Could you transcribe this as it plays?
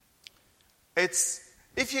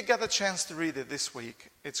If you get a chance to read it this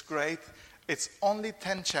week, it's great. It's only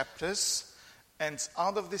 10 chapters, and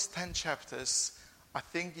out of these 10 chapters, I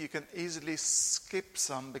think you can easily skip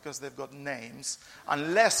some because they've got names,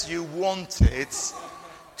 unless you want it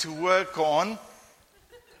to work on.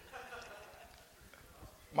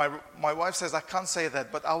 My wife says I can't say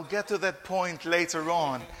that, but I'll get to that point later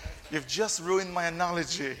on. You've just ruined my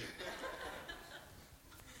analogy.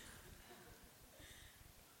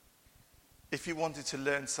 If you wanted to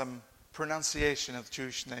learn some pronunciation of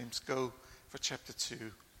Jewish names, go for chapter 2.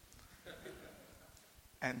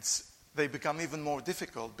 And they become even more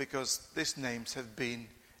difficult because these names have been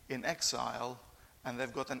in exile and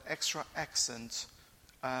they've got an extra accent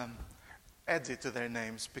added to their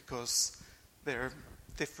names because they're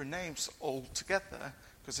different names altogether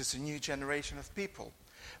because it's a new generation of people.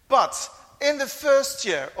 But in the first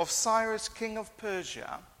year of Cyrus, king of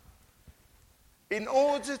Persia, in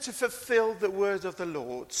order to fulfill the word of the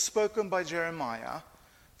Lord spoken by Jeremiah,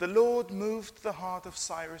 the Lord moved the heart of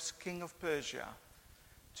Cyrus, king of Persia,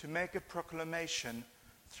 to make a proclamation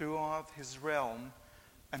throughout his realm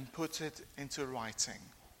and put it into writing.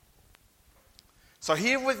 So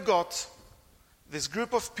here we've got this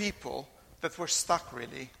group of people that were stuck,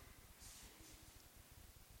 really.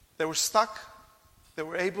 They were stuck. They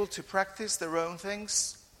were able to practice their own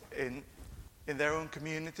things in their own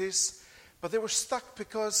communities. But they were stuck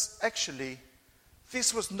because actually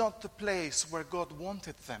this was not the place where God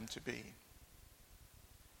wanted them to be.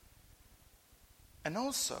 And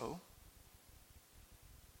also,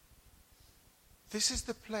 this is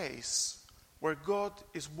the place where God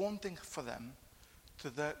is wanting for them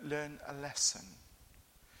to learn a lesson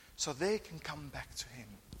so they can come back to Him.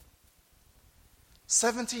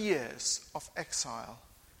 70 years of exile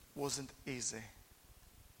wasn't easy.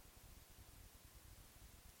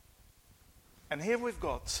 And here we've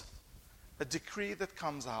got a decree that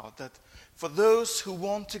comes out that for those who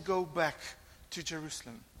want to go back to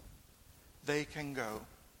Jerusalem, they can go.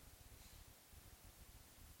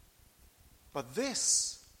 But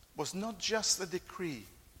this was not just a decree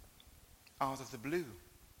out of the blue.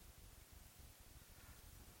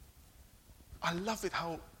 I love it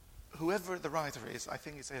how whoever the writer is, I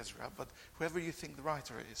think it's Ezra, but whoever you think the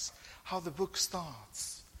writer is, how the book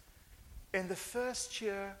starts. In the first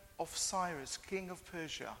year of Cyrus, king of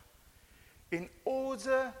Persia, in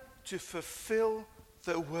order to fulfill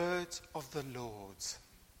the word of the Lord.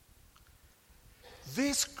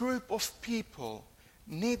 This group of people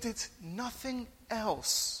needed nothing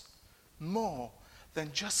else more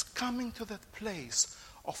than just coming to that place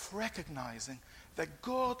of recognizing that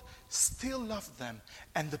God still loved them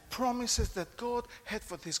and the promises that God had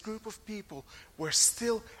for this group of people were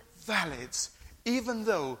still valid, even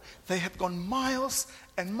though they had gone miles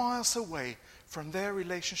and miles away from their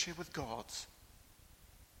relationship with God.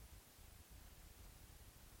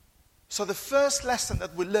 So the first lesson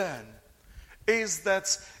that we learn is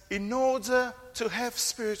that in order to have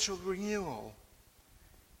spiritual renewal,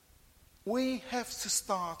 we have to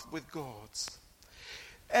start with God.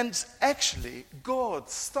 And actually, God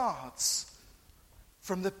starts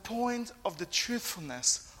from the point of the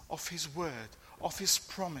truthfulness of His word, of His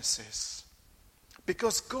promises.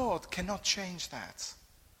 Because God cannot change that.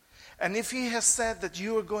 And if He has said that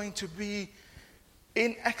you are going to be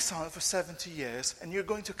in exile for 70 years and you're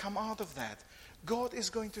going to come out of that, God is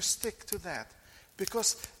going to stick to that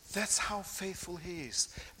because that's how faithful He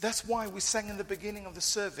is. That's why we sang in the beginning of the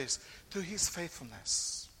service to His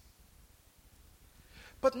faithfulness.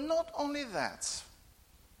 But not only that,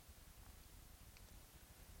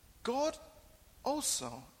 God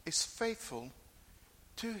also is faithful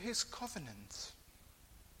to His covenant.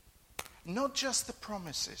 Not just the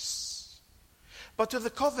promises, but to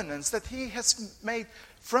the covenants that He has made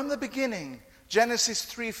from the beginning, Genesis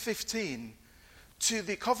 3:15, to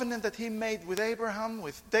the covenant that He made with Abraham,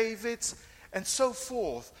 with David, and so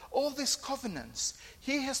forth. All these covenants,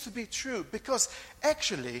 He has to be true because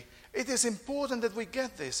actually it is important that we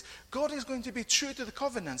get this. God is going to be true to the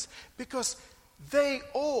covenants because they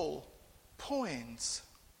all point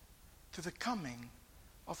to the coming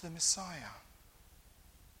of the Messiah.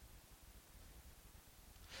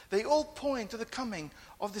 They all point to the coming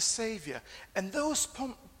of the Savior. And those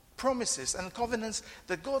promises and covenants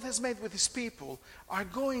that God has made with His people are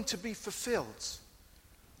going to be fulfilled,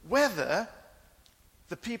 whether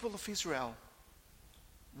the people of Israel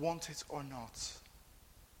want it or not.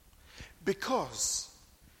 Because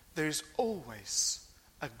there is always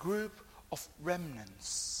a group of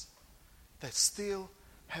remnants that still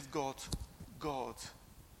have got God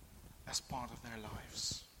as part of their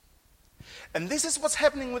lives. And this is what's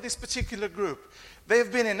happening with this particular group.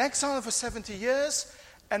 They've been in exile for 70 years,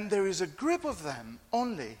 and there is a group of them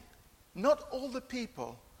only. Not all the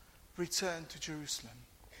people returned to Jerusalem.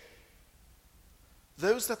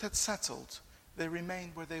 Those that had settled, they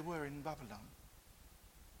remained where they were in Babylon.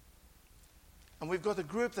 And we've got a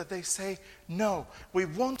group that they say, no, we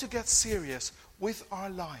want to get serious with our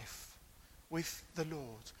life, with the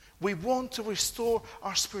Lord. We want to restore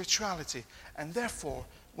our spirituality, and therefore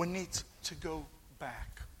we need to go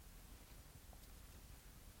back.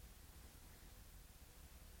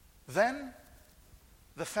 Then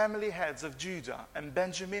the family heads of Judah and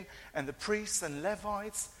Benjamin and the priests and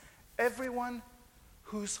Levites, everyone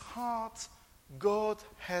whose heart God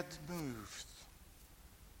had moved.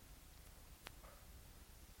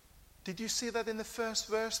 Did you see that in the first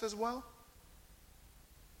verse as well?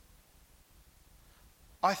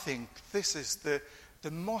 I think this is the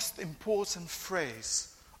most important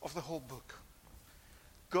phrase of the whole book.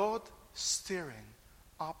 God stirring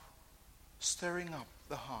up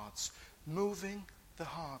the hearts, moving the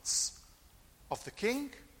hearts of the king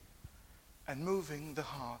and moving the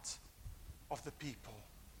heart of the people.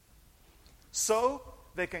 So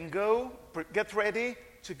they can go, get ready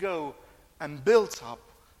to go and build up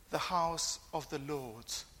the house of the Lord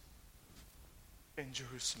in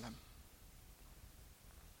Jerusalem.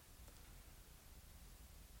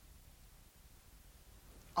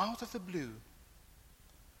 Out of the blue,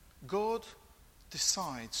 God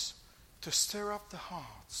decides to stir up the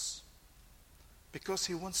hearts because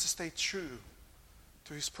he wants to stay true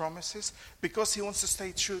to his promises, because he wants to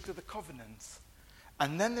stay true to the covenant.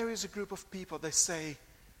 And then there is a group of people, they say,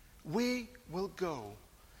 we will go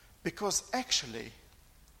because actually,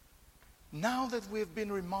 now that we have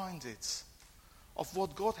been reminded of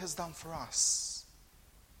what God has done for us,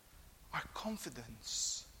 our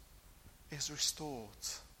confidence is restored.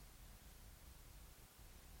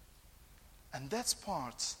 And that's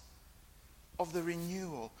part of the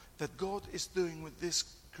renewal that God is doing with this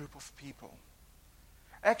group of people.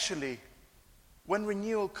 Actually, when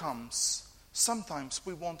renewal comes, sometimes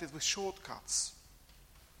we want it with shortcuts.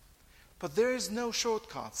 But there is no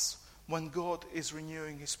shortcuts when God is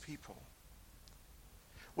renewing his people.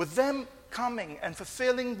 With them coming and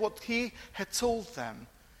fulfilling what he had told them,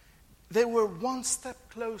 they were one step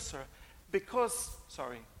closer because,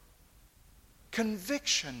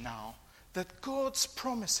 conviction now that God's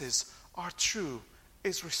promises are true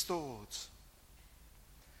is restored.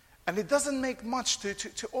 And it doesn't make much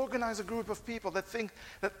to organize a group of people that think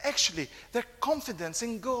that actually their confidence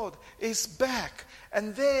in God is back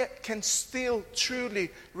and they can still truly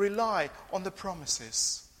rely on the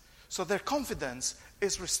promises. So their confidence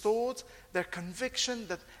is restored, their conviction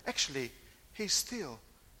that actually he's still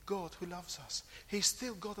God who loves us. He's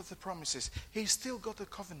still God of the promises. He's still God of the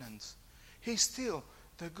covenant. He's still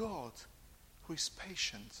the God who is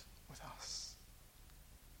patient with us.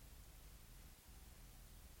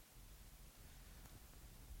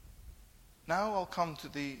 Now I'll come to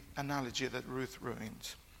the analogy that Ruth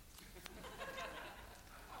ruined.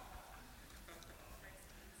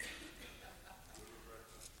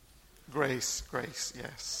 Grace,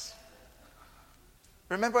 yes.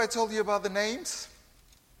 Remember I told you about the names?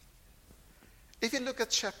 If you look at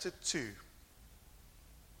chapter 2,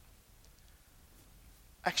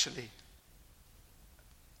 actually,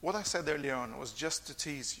 what I said earlier on was just to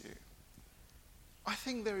tease you. I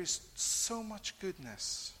think there is so much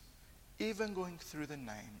goodness even going through the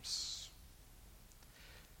names.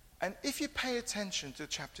 And if you pay attention to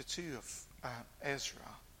chapter 2 of Ezra,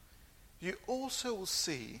 you also will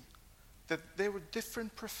see that there were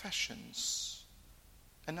different professions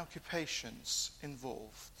and occupations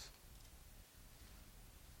involved.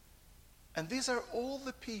 And these are all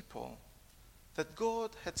the people that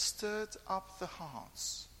God had stirred up the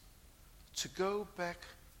hearts to go back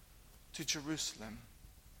to Jerusalem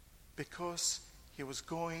because he was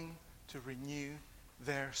going to renew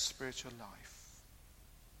their spiritual life.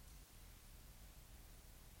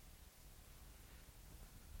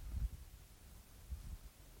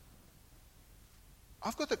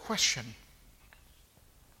 I've got a question.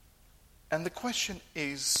 And the question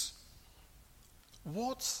is,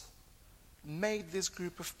 what made this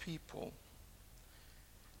group of people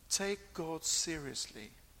take God seriously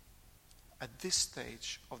at this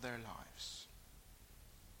stage of their lives?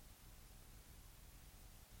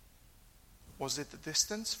 Was it the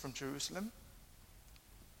distance from Jerusalem?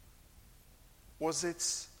 Was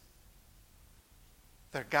it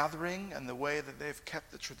their gathering and the way that they've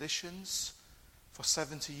kept the traditions for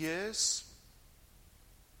 70 years?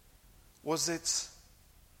 Was it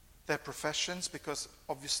their professions? Because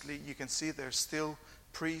obviously you can see they're still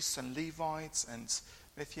priests and Levites and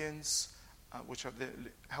Nethians, which are the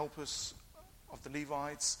helpers of the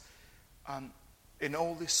Levites, in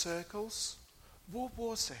all these circles. What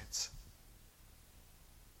was it?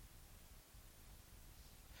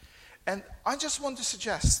 And I just want to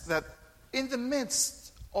suggest that in the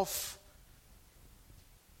midst of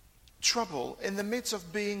trouble, in the midst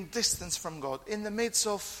of being distanced from God, in the midst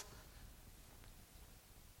of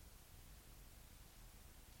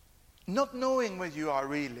not knowing where you are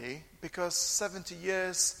really, because 70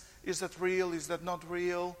 years, is that real, is that not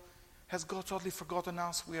real? Has God totally forgotten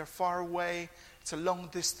us? We are far away. It's a long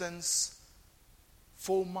distance.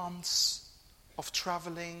 4 months of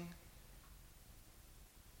traveling.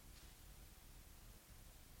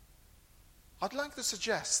 I'd like to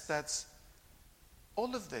suggest that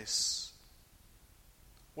all of this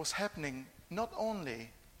was happening not only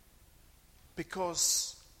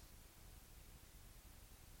because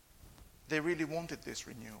they really wanted this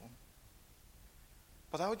renewal,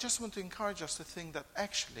 but I would just want to encourage us to think that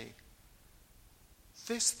actually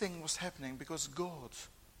this thing was happening because God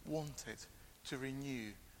wanted to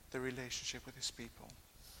renew the relationship with His people.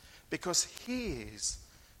 Because He is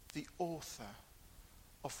the author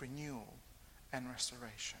of renewal and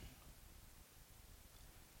restoration.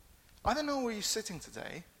 I don't know where you're sitting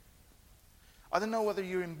today. I don't know whether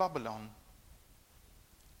you're in Babylon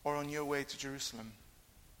or on your way to Jerusalem.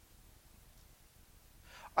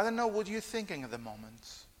 I don't know what you're thinking at the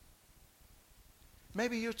moment.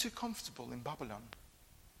 Maybe you're too comfortable in Babylon.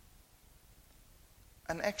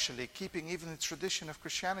 And actually, keeping even the tradition of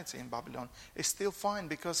Christianity in Babylon is still fine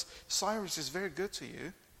because Cyrus is very good to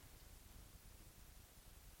you.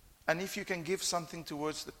 And if you can give something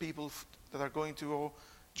towards the people that are going to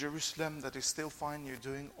Jerusalem, that is still fine. You're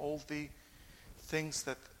doing all the things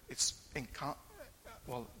that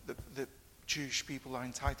the Jewish people are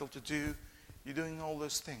entitled to do. You're doing all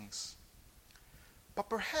those things. But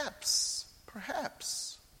perhaps,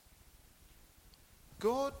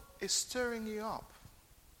 God is stirring you up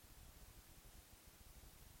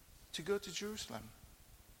to go to Jerusalem.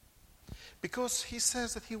 Because He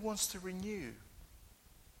says that He wants to renew.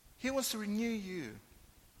 He wants to renew you.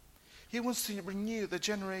 He wants to renew the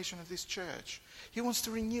generation of this church. He wants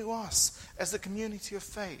to renew us as the community of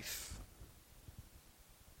faith.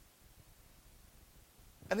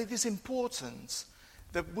 And it is important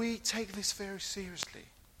that we take this very seriously.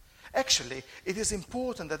 Actually, it is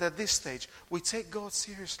important that at this stage we take God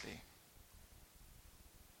seriously.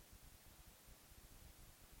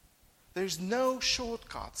 There is no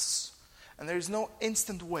shortcuts and there is no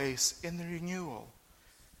instant ways in the renewal.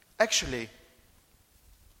 Actually,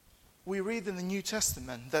 we read in the New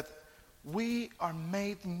Testament that we are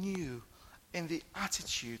made new in the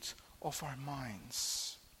attitude of our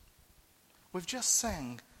minds. We've just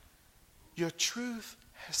sang, "Your truth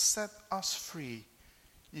has set us free.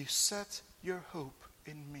 You set your hope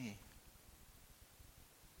in me."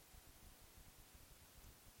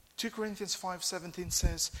 2 Corinthians 5:17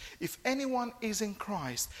 says, "If anyone is in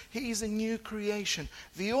Christ, he is a new creation.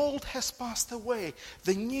 The old has passed away.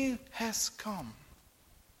 The new has come."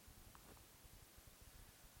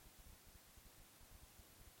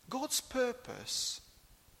 God's purpose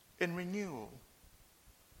in renewal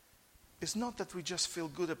is not that we just feel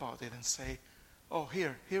good about it and say, "Oh,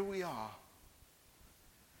 here we are."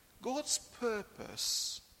 God's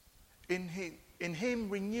purpose in Him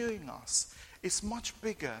renewing us is much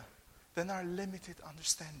bigger than our limited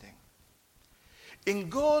understanding. In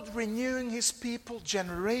God renewing His people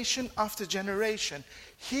generation after generation,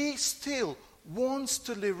 He still wants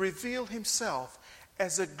to reveal Himself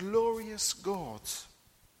as a glorious God.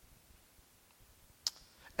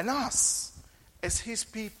 And us, as His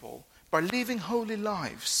people, by living holy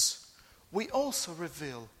lives, we also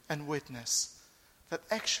reveal and witness that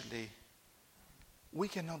actually we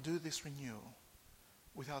cannot do this renewal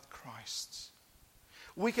without Christ.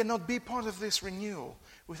 We cannot be part of this renewal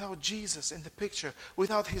without Jesus in the picture,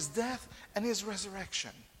 without His death and His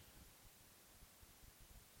resurrection.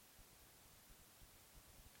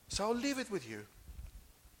 So I'll leave it with you.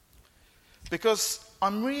 Because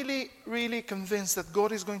I'm really, really convinced that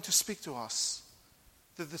God is going to speak to us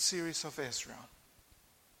through the series of Ezra.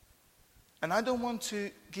 And I don't want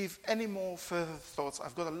to give any more further thoughts.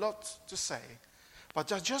 I've got a lot to say.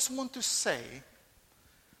 But I just want to say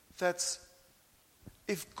that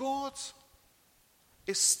if God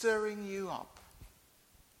is stirring you up,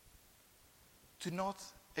 do not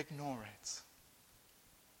ignore it.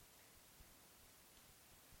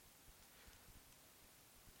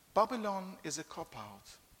 Babylon is a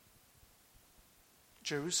cop-out.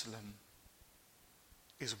 Jerusalem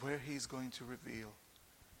is where He is going to reveal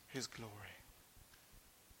His glory.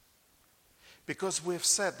 Because we've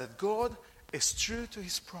said that God is true to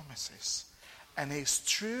his promises and he is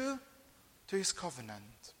true to his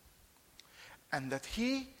covenant. And that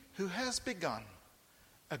he who has begun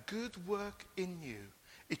a good work in you,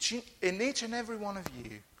 in each and every one of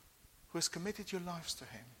you who has committed your lives to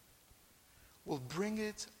him, will bring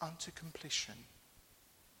it unto completion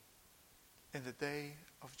in the day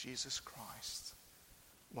of Jesus Christ,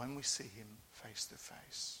 when we see him face to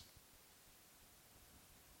face.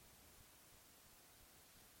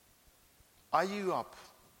 Are you up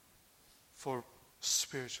for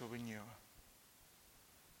spiritual renewal?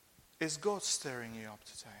 Is God stirring you up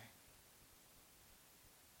today?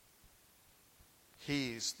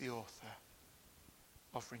 He is the author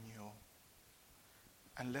of renewal.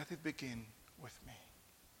 And let it begin with me.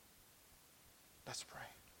 Let's pray.